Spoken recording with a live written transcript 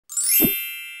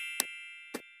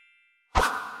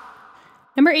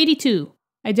Number 82.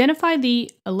 Identify the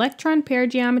electron pair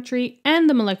geometry and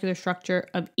the molecular structure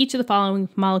of each of the following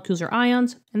molecules or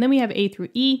ions. And then we have A through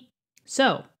E.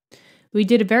 So we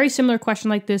did a very similar question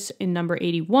like this in number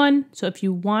 81. So if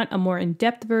you want a more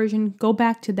in-depth version, go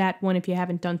back to that one if you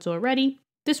haven't done so already.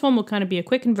 This one will kind of be a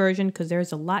quick conversion because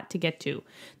there's a lot to get to.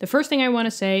 The first thing I want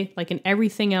to say, like in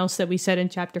everything else that we said in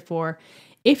chapter 4,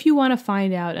 if you want to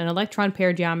find out an electron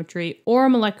pair geometry or a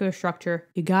molecular structure,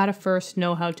 you got to first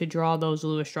know how to draw those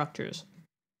Lewis structures.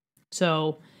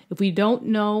 So if we don't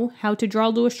know how to draw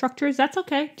Lewis structures, that's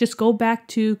okay. Just go back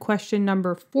to question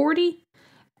number 40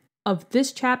 of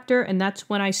this chapter, and that's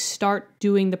when I start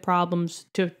doing the problems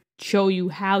to show you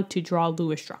how to draw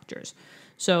Lewis structures.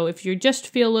 So if you just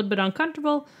feel a little bit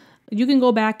uncomfortable, you can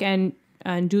go back and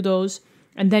do those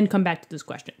and then come back to this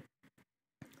question.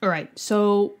 All right,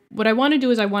 so what I want to do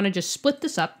is I want to just split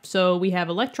this up. So we have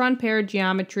electron pair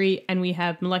geometry and we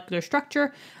have molecular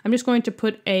structure. I'm just going to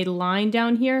put a line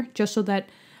down here just so that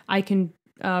I can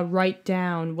write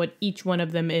down what each one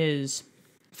of them is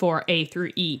for A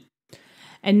through E.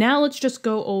 And now let's just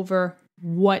go over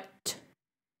what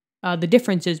the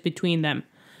difference is between them.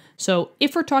 So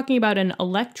if we're talking about an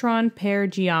electron pair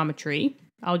geometry,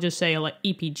 I'll just say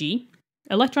EPG.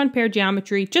 Electron pair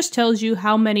geometry just tells you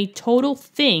how many total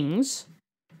things,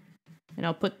 and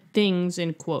I'll put things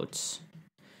in quotes,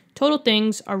 total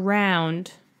things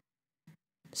around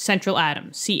central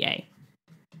atom, Ca.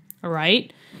 All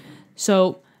right?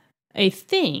 So a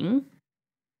thing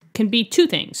can be two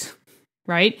things,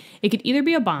 right? It could either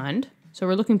be a bond, so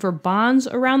we're looking for bonds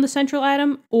around the central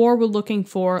atom, or we're looking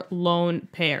for lone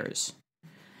pairs.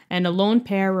 And a lone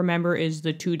pair, remember, is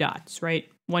the two dots, right?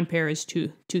 One pair is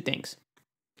two things.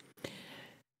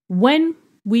 When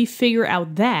we figure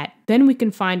out that, then we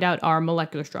can find out our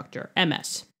molecular structure,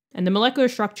 MS. And the molecular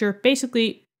structure,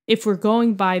 basically, if we're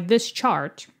going by this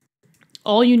chart,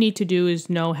 all you need to do is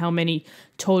know how many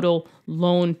total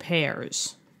lone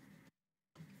pairs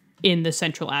in the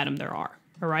central atom there are,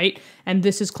 all right? And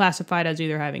this is classified as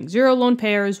either having 0 lone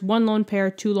pairs, 1 lone pair,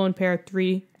 2 lone pair,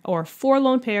 3 or 4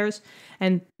 lone pairs,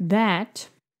 and that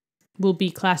will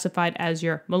be classified as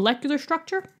your molecular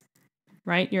structure,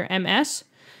 right, your MS.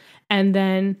 And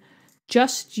then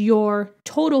just your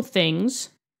total things,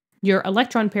 your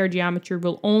electron pair geometry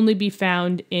will only be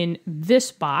found in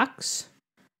this box.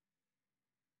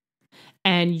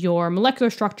 And your molecular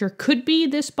structure could be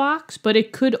this box, but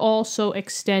it could also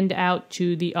extend out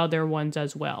to the other ones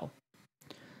as well.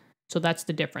 So that's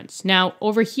the difference. Now,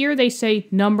 over here they say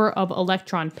number of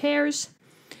electron pairs.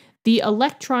 The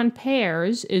electron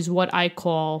pairs is what I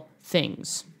call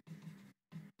things.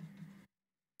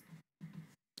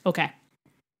 Okay,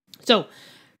 so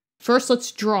first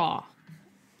let's draw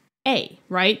A,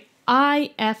 right?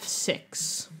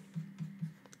 IF6,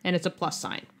 and it's a plus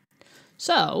sign.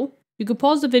 So you could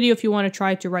pause the video if you want to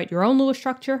try to write your own Lewis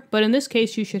structure, but in this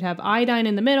case you should have iodine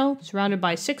in the middle, surrounded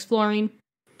by 6 fluorine.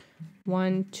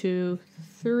 1, 2,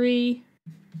 3,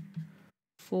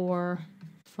 4,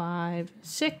 5,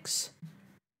 6.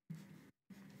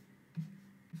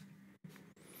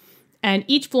 And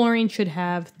each fluorine should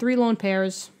have 3 lone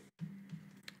pairs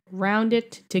around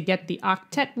it to get the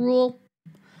octet rule.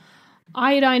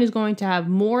 Iodine is going to have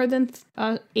more than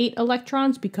 8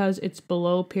 electrons because it's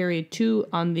below period 2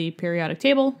 on the periodic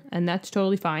table, and that's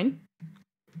totally fine.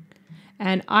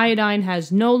 And iodine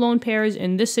has no lone pairs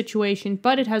in this situation,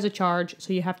 but it has a charge,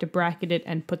 so you have to bracket it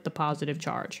and put the positive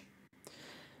charge.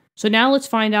 So now let's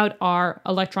find out our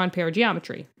electron pair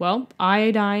geometry. Well,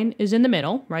 iodine is in the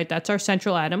middle, right? That's our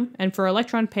central atom. And for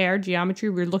electron pair geometry,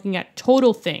 we're looking at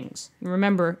total things. And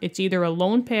remember, it's either a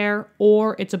lone pair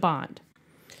or it's a bond.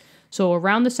 So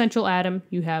around the central atom,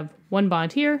 you have 1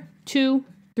 bond here, 2,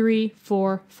 3,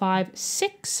 4, 5,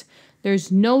 6.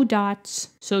 There's no dots,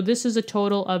 so this is a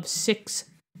total of 6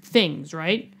 things,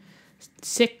 right?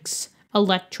 6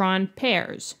 electron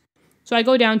pairs. So I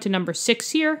go down to number 6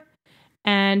 here,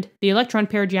 and the electron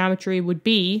pair geometry would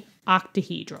be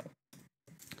octahedral.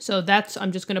 So that's,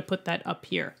 I'm just going to put that up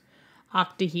here.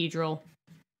 Octahedral.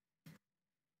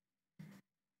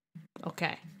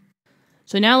 Okay.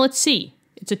 So now let's see.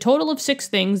 It's a total of 6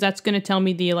 things. That's going to tell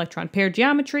me the electron pair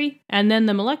geometry, and then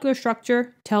the molecular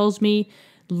structure tells me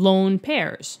lone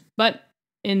pairs. But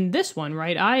in this one,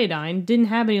 right, iodine didn't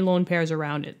have any lone pairs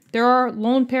around it. There are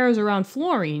lone pairs around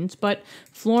fluorines, but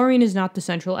fluorine is not the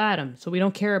central atom, so we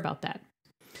don't care about that.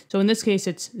 So in this case,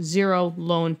 it's 0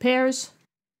 lone pairs.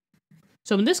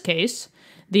 So in this case,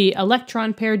 the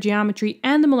electron pair geometry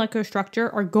and the molecular structure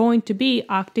are going to be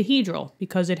octahedral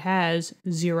because it has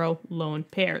 0 lone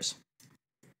pairs.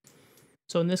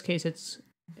 So in this case, it's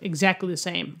exactly the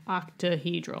same,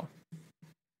 octahedral.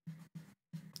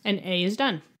 And A is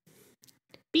done.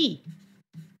 B.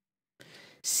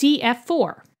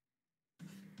 CF4.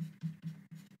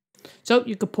 So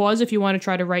you could pause if you want to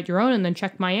try to write your own and then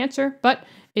check my answer, but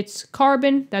it's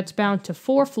carbon that's bound to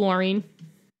 4 fluorine.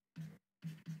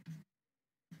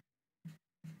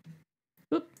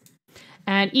 Oop.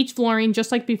 And each fluorine,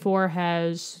 just like before,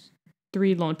 has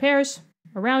 3 lone pairs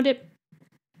around it.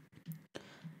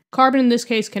 Carbon in this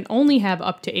case can only have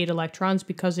up to 8 electrons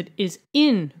because it is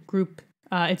in group,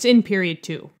 it's in period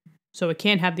 2. So it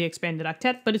can't have the expanded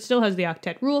octet, but it still has the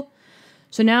octet rule.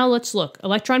 So now let's look.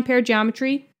 Electron pair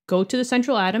geometry, go to the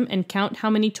central atom and count how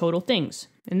many total things.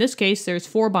 In this case, there's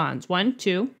 4 bonds. 1,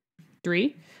 2,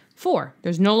 3, 4.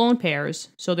 There's no lone pairs,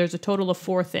 so there's a total of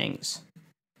 4 things.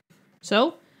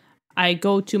 So I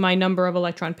go to my number of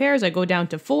electron pairs, I go down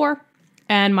to 4,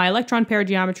 and my electron pair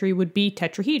geometry would be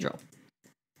tetrahedral.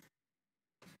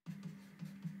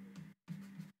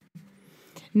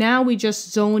 Now we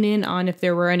just zone in on if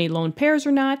there were any lone pairs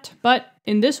or not, but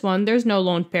in this one, there's no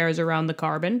lone pairs around the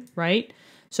carbon, right?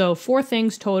 So 4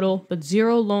 things total, but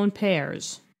 0 lone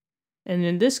pairs. And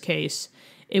in this case,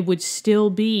 it would still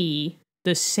be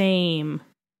the same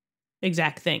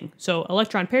exact thing. So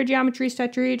electron pair geometry is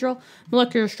tetrahedral,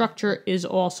 molecular structure is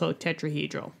also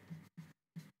tetrahedral.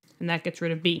 And that gets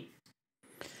rid of B.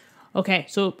 Okay,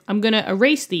 so I'm going to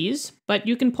erase these, but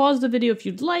you can pause the video if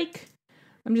you'd like.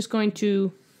 I'm just going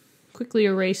to quickly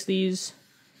erase these.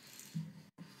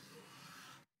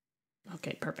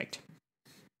 Okay, perfect.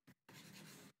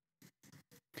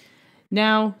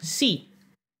 Now, C.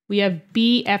 We have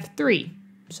BF3.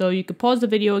 So you could pause the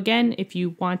video again if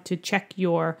you want to check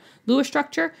your Lewis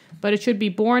structure, but it should be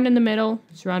boron in the middle,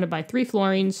 surrounded by 3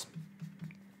 fluorines.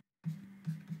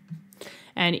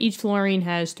 And each fluorine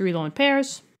has 3 lone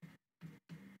pairs.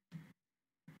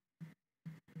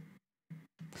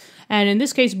 And in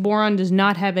this case, boron does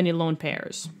not have any lone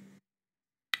pairs.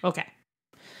 Okay.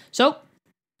 So,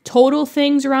 total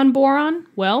things around boron?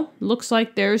 Well, looks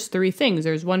like there's 3 things.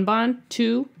 There's 1 bond,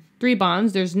 2, 3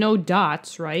 bonds. There's no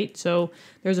dots, right? So,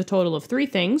 there's a total of 3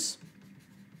 things.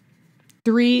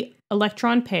 3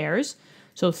 electron pairs.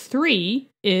 So, 3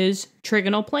 is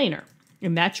trigonal planar.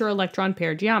 And that's your electron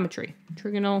pair geometry.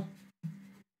 Trigonal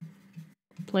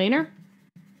planar.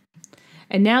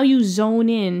 And now you zone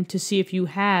in to see if you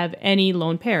have any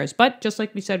lone pairs. But just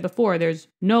like we said before, there's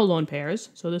no lone pairs.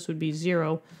 So this would be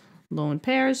 0 lone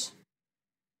pairs.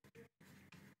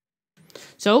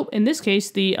 So in this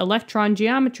case, the electron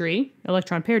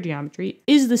pair geometry,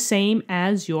 is the same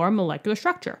as your molecular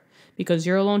structure because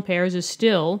 0 lone pairs is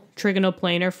still trigonal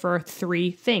planar for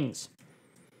 3 things.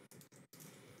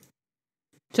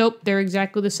 So they're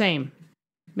exactly the same.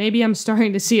 Maybe I'm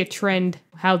starting to see a trend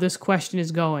how this question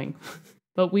is going.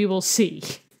 But we will see.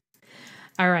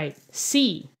 All right,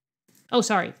 C. Oh,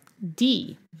 sorry,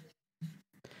 D.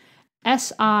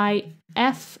 SiF5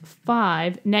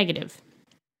 negative.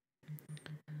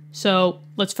 So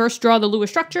let's first draw the Lewis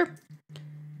structure.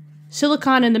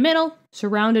 Silicon in the middle,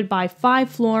 surrounded by 5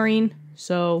 fluorine.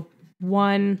 So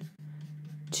 1,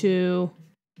 2,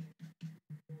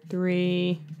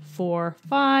 3, 4,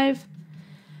 5.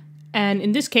 And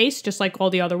in this case, just like all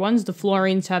the other ones, the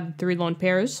fluorines have 3 lone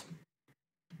pairs.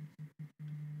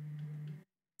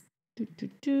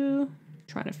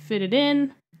 Trying to fit it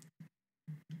in.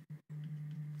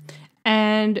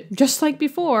 And just like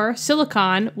before,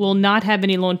 silicon will not have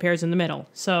any lone pairs in the middle.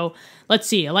 So let's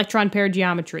see, electron pair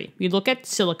geometry. We look at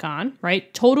silicon,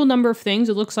 right? Total number of things,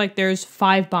 it looks like there's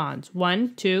 5 bonds.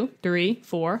 1, 2, 3,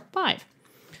 4, 5.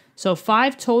 So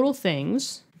 5 total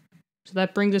things. So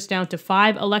that brings us down to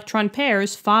 5 electron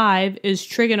pairs. 5 is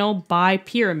trigonal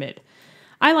bipyramid.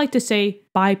 I like to say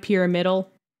bipyramidal,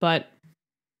 but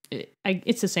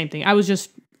it's the same thing.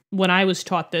 When I was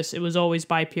taught this, it was always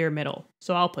bipyramidal.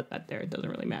 So I'll put that there. It doesn't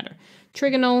really matter.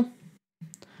 Trigonal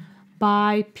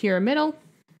bipyramidal.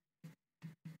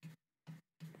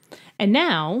 And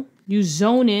now you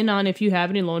zone in on if you have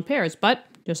any lone pairs. But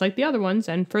just like the other ones,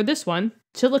 and for this one,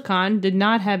 silicon did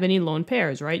not have any lone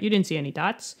pairs, right? You didn't see any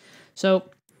dots. So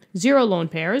 0 lone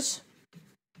pairs.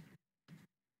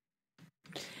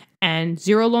 And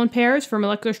 0 lone pairs for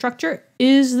molecular structure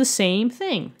is the same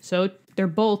thing. So they're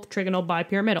both trigonal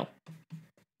bipyramidal.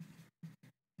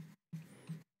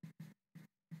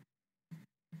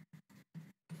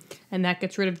 And that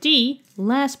gets rid of D.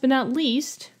 Last but not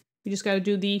least, we just got to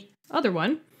do the other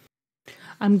one.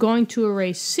 I'm going to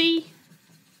erase C,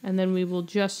 and then we will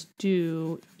just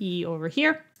do E over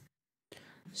here.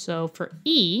 So for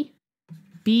E,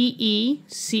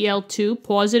 BeCl2,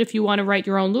 pause it if you want to write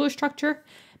your own Lewis structure.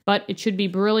 But it should be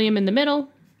beryllium in the middle,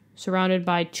 surrounded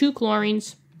by 2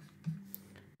 chlorines.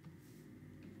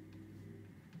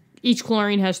 Each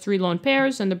chlorine has 3 lone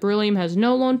pairs, and the beryllium has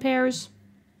no lone pairs.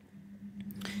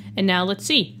 And now let's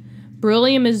see.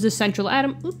 Beryllium is the central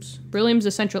atom. Oops. Beryllium is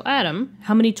the central atom.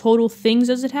 How many total things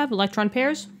does it have? Electron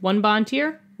pairs? 1 bond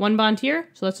here, 1 bond here.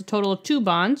 So that's a total of 2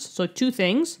 bonds. So 2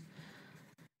 things.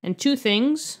 And 2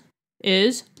 things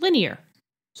is linear.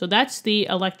 So that's the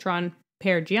electron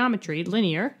pair geometry,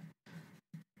 linear.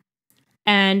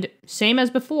 And same as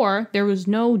before, there was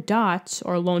no dots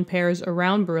or lone pairs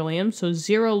around beryllium, so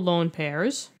 0 lone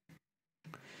pairs.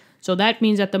 So that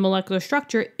means that the molecular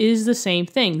structure is the same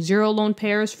thing. 0 lone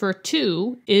pairs for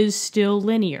 2 is still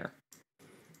linear.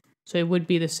 So it would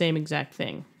be the same exact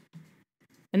thing.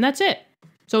 And that's it.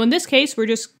 So in this case, we're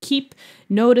just keep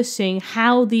noticing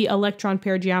how the electron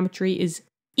pair geometry is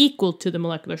equal to the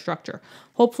molecular structure.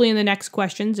 Hopefully in the next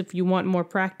questions, if you want more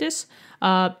practice,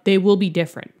 they will be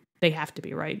different. They have to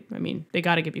be, right? I mean, they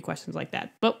got to give you questions like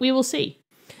that, but we will see.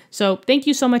 So thank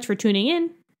you so much for tuning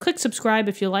in. Click subscribe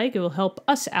if you like. It will help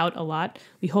us out a lot.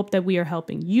 We hope that we are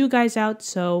helping you guys out.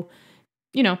 So,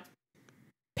 you know,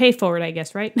 pay forward, I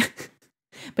guess, right?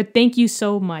 But thank you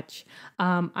so much.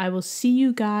 I will see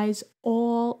you guys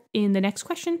all in the next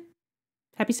question.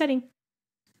 Happy studying.